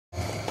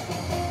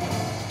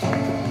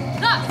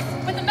Thus,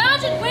 with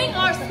imagined wing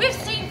our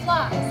swift steam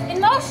flies, in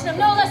motion of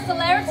no less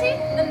celerity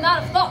than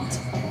that of thought.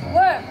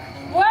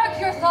 Work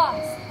your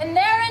thoughts, and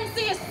therein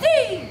see a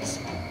siege!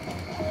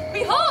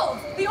 Behold,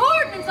 the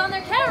ordnance on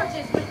their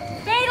carriages, with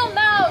fatal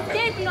mouths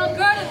gaping on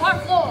girded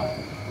hard floor.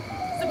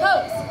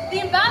 Suppose the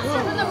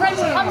ambassador from the French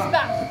comes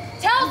back,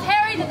 tells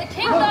Harry that the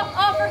king doth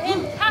offer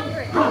him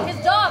Catherine, his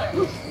daughter,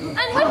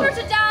 and with her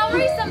to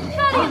dowry some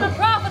petty and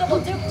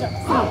unprofitable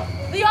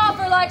dukedoms. The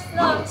offer likes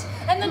not,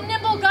 and the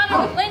nimble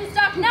gunner with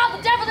linstock now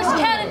the devilish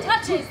cannon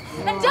touches,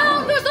 and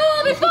down goes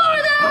all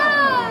before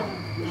them!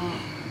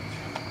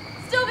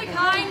 Still be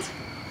kind.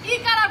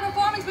 Eke out our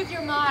performance with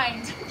your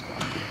mind.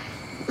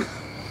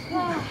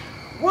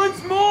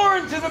 Once more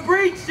into the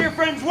breach, dear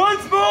friends,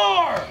 once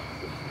more!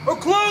 Or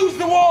close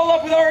the wall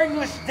up with our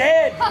English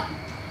dead.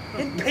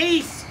 In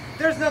peace,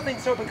 there's nothing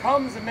so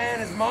becomes a man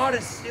as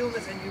modest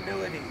stillness and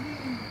humility.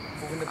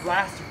 But when the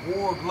blast of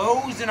war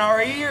blows in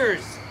our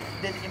ears,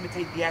 then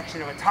imitate the action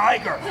of a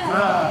tiger.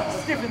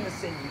 Stiffen the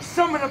sinews,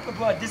 summon up the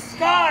blood,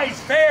 disguise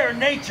fair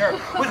nature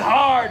with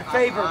hard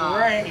favored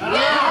rage.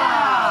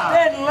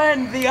 Then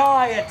lend the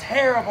eye a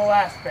terrible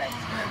aspect.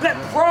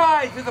 Let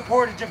pry through the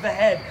portage of the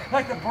head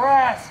like the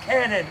brass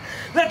cannon.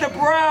 Let the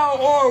brow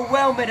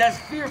o'erwhelm it as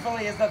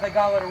fearfully as doth a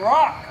galled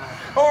rock,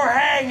 or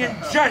hang and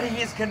jutting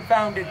his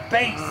confounded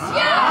base.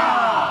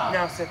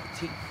 Now set the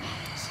teeth.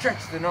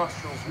 Stretch the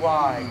nostrils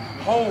wide,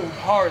 hold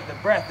hard the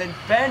breath, and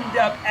bend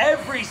up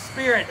every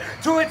spirit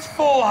to its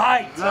full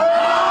height.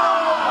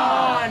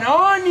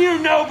 On, you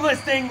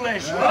noblest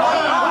English, whose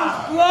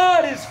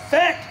blood is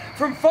fecked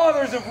from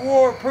fathers of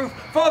war proof,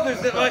 fathers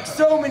that, like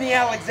so many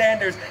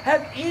Alexanders,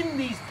 have in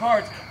these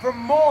parts from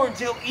morn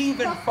till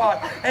even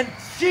fought, and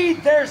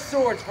sheathed their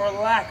swords for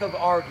lack of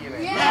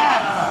argument.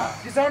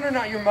 Dishonor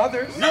not your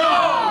mothers.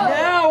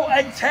 Now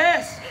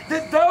attest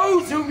that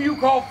those whom you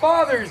call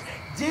fathers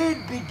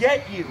did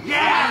beget you. Be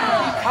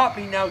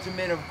copy now to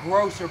men of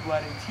grosser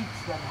blood and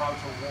teach them how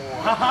to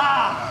war.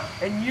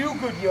 And you,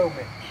 good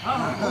yeomen,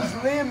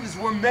 whose limbs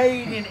were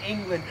made in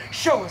England,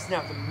 show us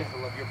now the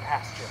mettle of your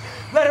pasture.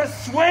 Let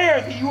us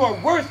swear that you are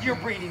worth your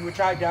breeding, which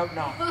I doubt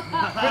not.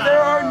 For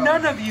there are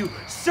none of you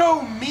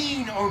so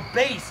mean or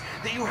base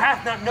that you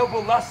hath not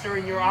noble luster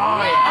in your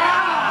eye.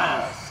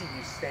 I see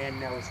you stand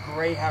now as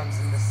greyhounds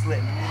in the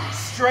slip,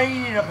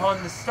 straining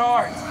upon the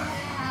stars.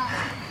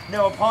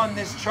 Now upon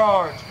this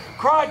charge,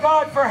 cry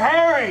God for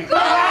Harry! For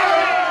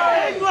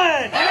Harry!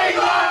 England!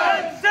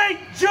 England! And St.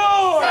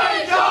 George!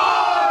 St.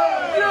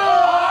 George!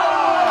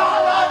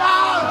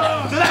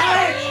 To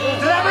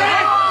the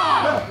bridge!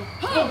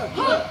 To the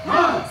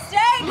bridge!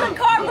 Stay, good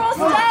corporal,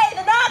 stay!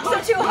 The knocks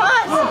are too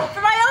hot!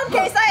 For my own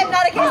case, I am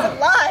not a case of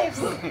lives.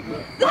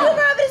 The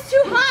humor of it is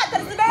too hot,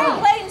 that is the very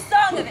plain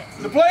song of it.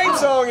 The plain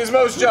song is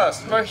most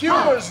just, for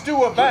humors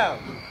do abound.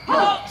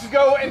 Hawks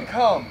go and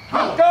come,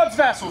 God's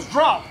vassals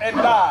drop and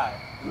die.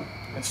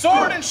 And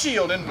sword and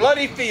shield in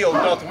bloody field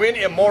doth win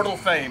immortal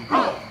fame.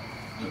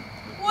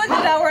 Would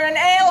that I were in an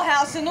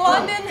alehouse in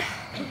London.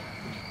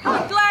 I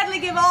would gladly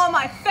give all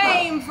my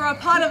fame for a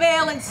pot of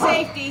ale in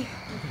safety.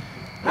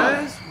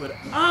 As would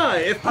I,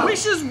 if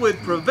wishes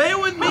would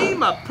prevail with me,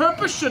 my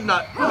purpose should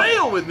not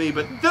fail with me,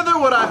 but thither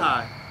would I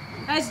hie.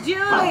 As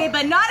duly,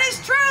 but not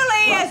as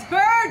truly, as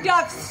bird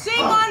doth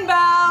sing on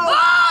bough.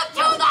 Ah,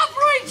 to the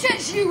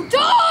breaches, you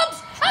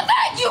dogs! And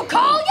then you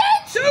call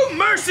it? Show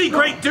mercy,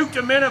 great Duke,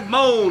 to men of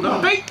mold.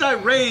 Abate thy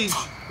rage.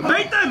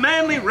 Abate thy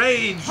manly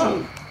rage.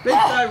 Abate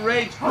thy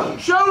rage.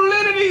 Show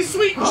lenity,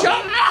 sweet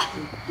chum.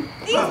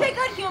 These be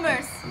good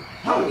humors.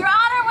 Your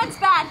honor wants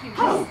bad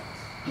humors.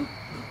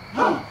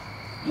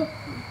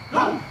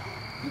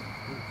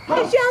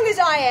 As young as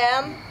I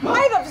am,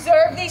 I have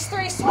observed these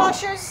three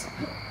swashers.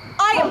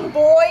 I am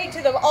boy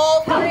to them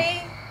all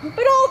three,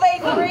 but all they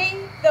three,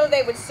 though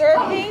they would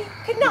serve me,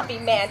 could not be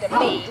man to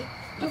me.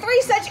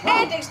 Three such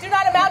antics do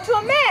not amount to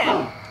a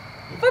man.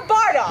 For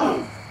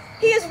Bardolph,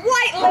 he is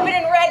white-livered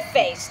and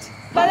red-faced,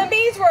 by the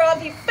means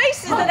whereof he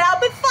faces it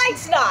out but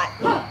fights not.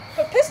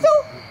 For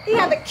Pistol, he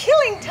hath a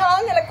killing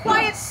tongue and a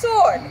quiet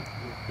sword,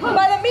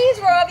 by the means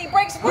whereof he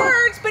breaks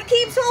words but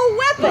keeps whole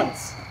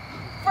weapons.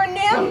 For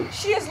Nym,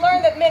 she has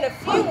learned that men of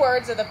few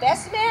words are the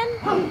best men,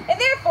 and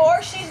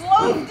therefore she's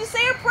loath to say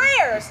her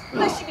prayers,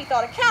 lest she be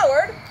thought a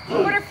coward,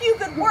 but her few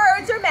good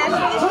words are matched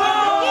with his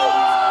strong deeds.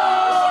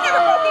 She never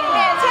broke any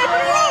man's head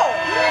but roll,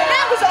 and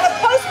that was on a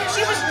post when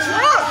she was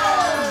drunk.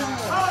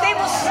 They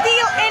will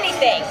steal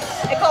anything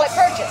and call it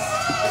purchase.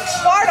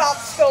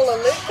 Bardolph stole a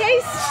lute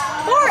case,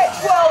 bore it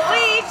 12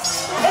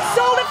 leagues, and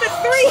sold it for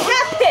 3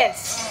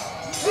 halfpence.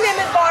 Nym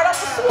and Bardolph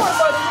were sworn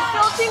brothers in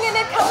filching, and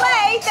in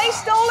Calais they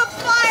stole a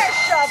fire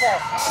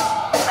shovel.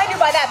 I knew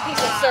by that piece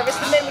of service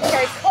the men would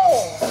carry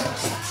coals.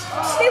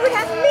 They would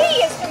have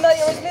me as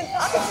familiar as men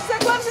pockets as their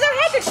gloves and their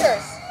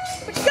handkerchiefs,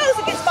 which goes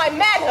against my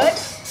manhood.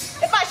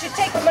 If I should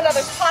take from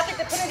another's pocket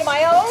to put into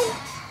my own,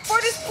 for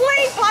it is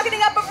plain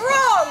pocketing up of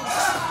wrongs.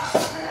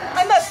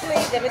 I must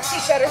leave them and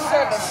seek better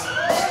service.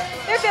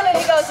 Their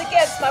villainy goes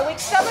against my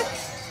weak stomach,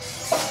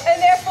 and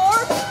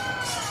therefore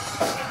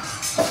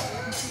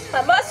I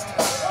must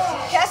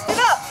cast it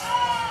up.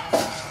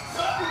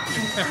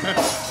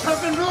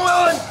 Captain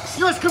Llewellyn,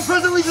 you must come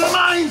presently to the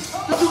mines.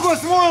 The Duke of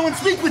Westmoreland would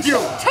speak with you.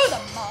 To the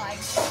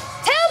mines.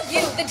 Tell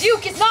you the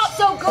Duke is not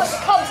so good to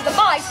come to the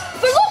mines,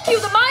 for look you,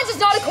 the mines is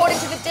not according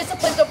to the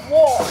disciplines of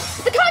war.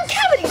 The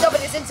concavities of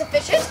it is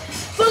insufficient,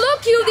 for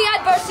look you, the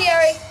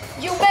adversary,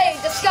 you may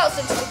discuss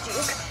unto the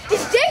Duke,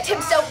 is date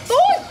himself 4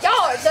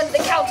 yards under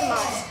the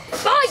countermines.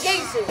 By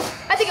Jesu,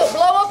 I think he'll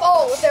blow up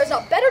all if there's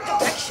not better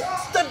directions.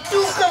 The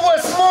Duke of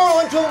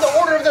Westmoreland, to whom the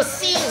order of the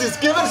siege is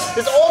given,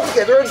 is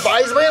altogether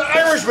advised by an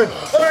Irishman,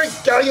 a very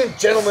gallant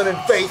gentleman in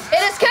faith.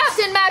 It is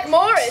Captain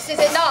Macmorris, is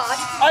it not?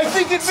 I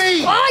think it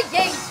be. By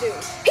Jesu,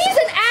 he's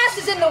an ass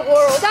as in the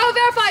world. I will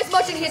verify as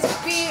much in his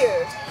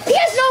beard. He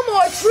has no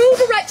more true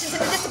directions in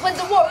the disciplines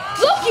of war.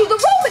 Look you, the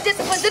Roman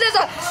disciplines, it is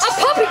a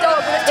puppy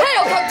dog with a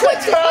tail come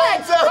twixt his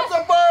legs.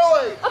 The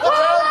barley! A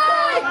barley!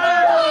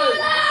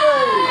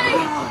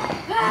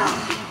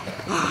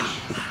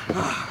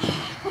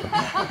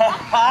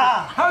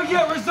 How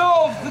yet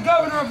resolves the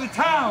governor of the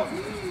town?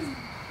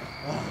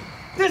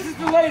 This is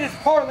the latest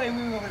parley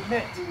we will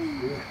admit.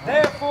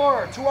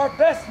 Therefore, to our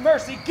best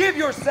mercy, give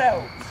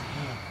yourselves,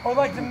 or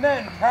like the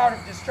men proud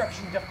of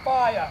destruction,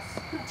 defy us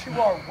to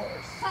our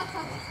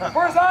worst.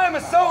 For as I am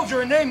a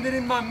soldier, a name that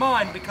in my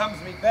mind becomes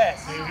me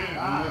best.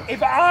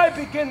 If I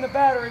begin the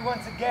battery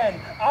once again,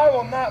 I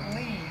will not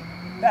leave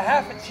the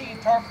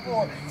half-achieved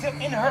Harfleur till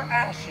in her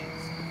ashes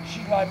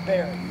she lie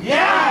buried.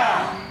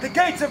 Yeah! The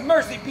gates of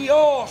mercy be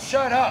all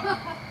shut up,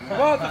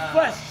 while the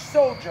flesh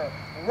soldier,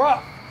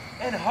 rough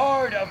and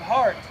hard of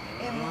heart,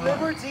 in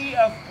liberty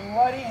of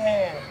bloody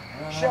hand,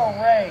 shall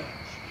rage,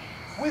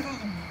 with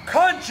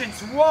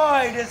conscience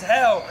wide as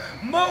hell,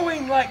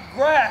 mowing like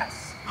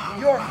grass,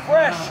 your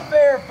fresh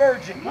fair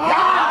virgin,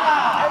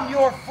 and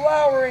your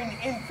flowering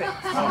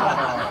infants.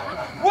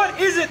 What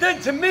is it then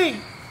to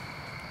me?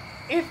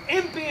 If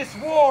impious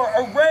war,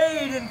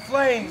 arrayed in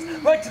flames,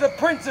 like to the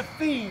prince of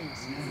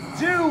fiends,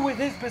 do with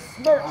his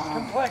besmirched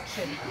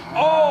complexion,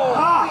 all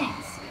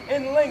feats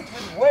and linked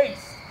with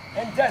waste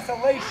and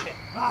desolation.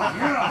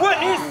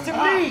 What is to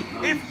me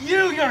if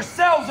you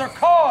yourselves are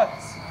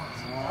cause?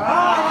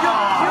 If your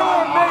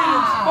pure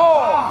maidens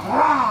fall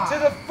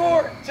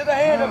to the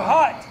hand of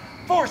hot,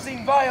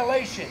 forcing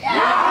violation?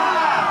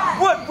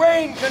 What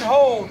reign can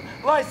hold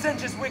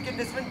licentious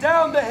wickedness when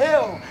down the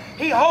hill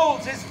he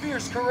holds his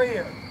fierce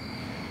career?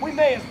 We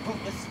may as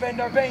bootless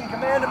spend our vain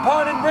command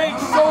upon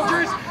enraged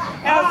soldiers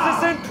as to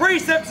send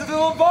precepts of the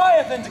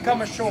Leviathan to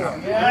come ashore.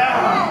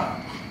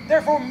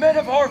 Therefore, men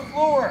of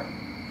Harfleur,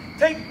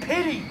 take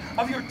pity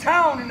of your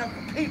town and of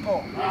the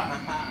people.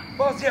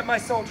 Whilst yet my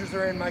soldiers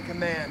are in my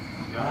command.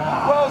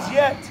 Whilst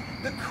yet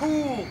the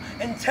cool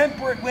and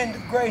temperate wind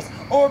of grace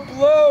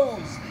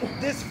o'erblows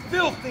this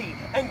filthy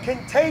and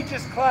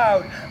contagious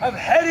cloud of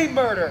heady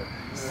murder,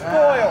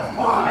 spoil,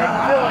 and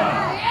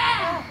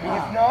villainy.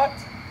 If not,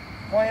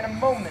 why in a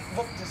moment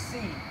look to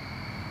see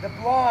the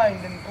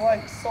blind and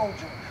blank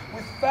soldier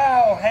with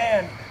foul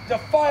hand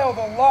defile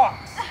the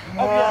locks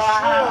of your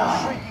shrill,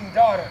 shrieking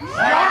daughters.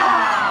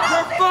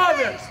 Your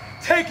fathers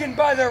taken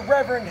by their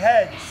reverend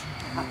heads,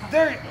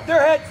 their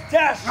heads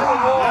dashed to the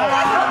wall.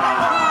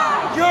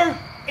 Your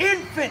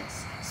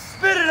infants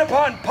spitted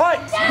upon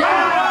pikes,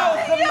 while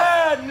the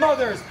mad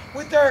mothers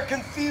with their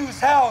confused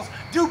howls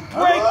do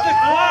break the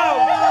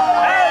clouds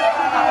as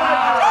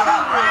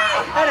the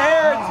and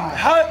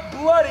Herod's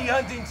bloody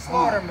hunting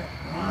slaughtermen.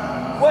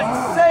 What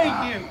say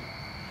you?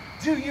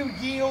 Do you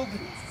yield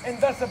and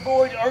thus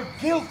avoid, or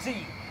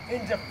guilty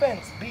in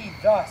defense be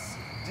thus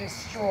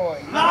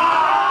destroyed?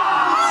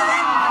 Our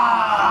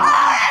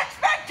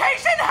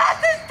expectation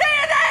hath this day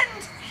an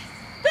end!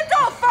 The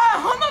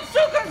Dauphin, whom of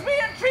succors we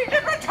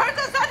entreated, returns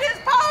us that his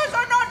powers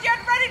are not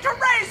yet ready to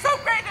raise so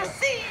great a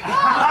siege.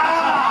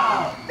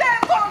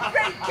 Therefore,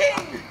 great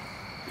king,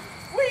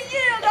 we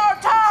yield our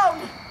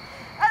town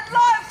and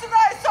lives to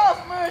thy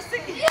soft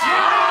mercy.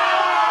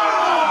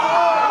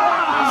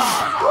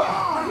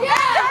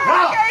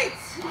 Our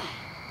gates,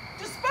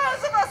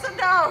 dispose of us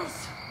and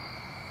ours,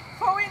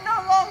 for we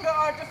no longer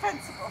are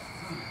defensible.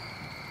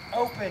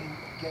 Open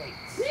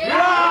gates.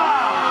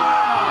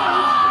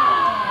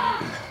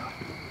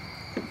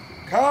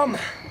 Come.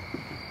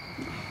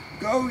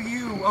 Go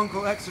you,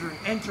 Uncle Exeter, and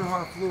enter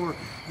Harfleur.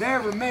 There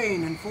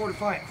remain and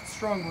fortify it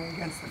strongly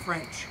against the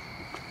French.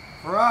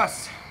 For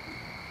us,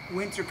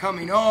 winter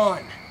coming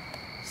on,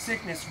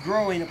 sickness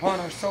growing upon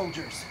our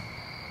soldiers,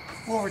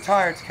 we'll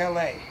retire to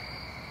Calais.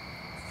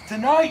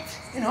 Tonight,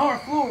 in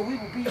Harfleur, we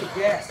will be the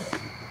guests.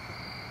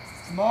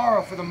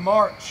 Tomorrow, for the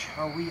march,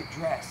 are we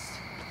addressed.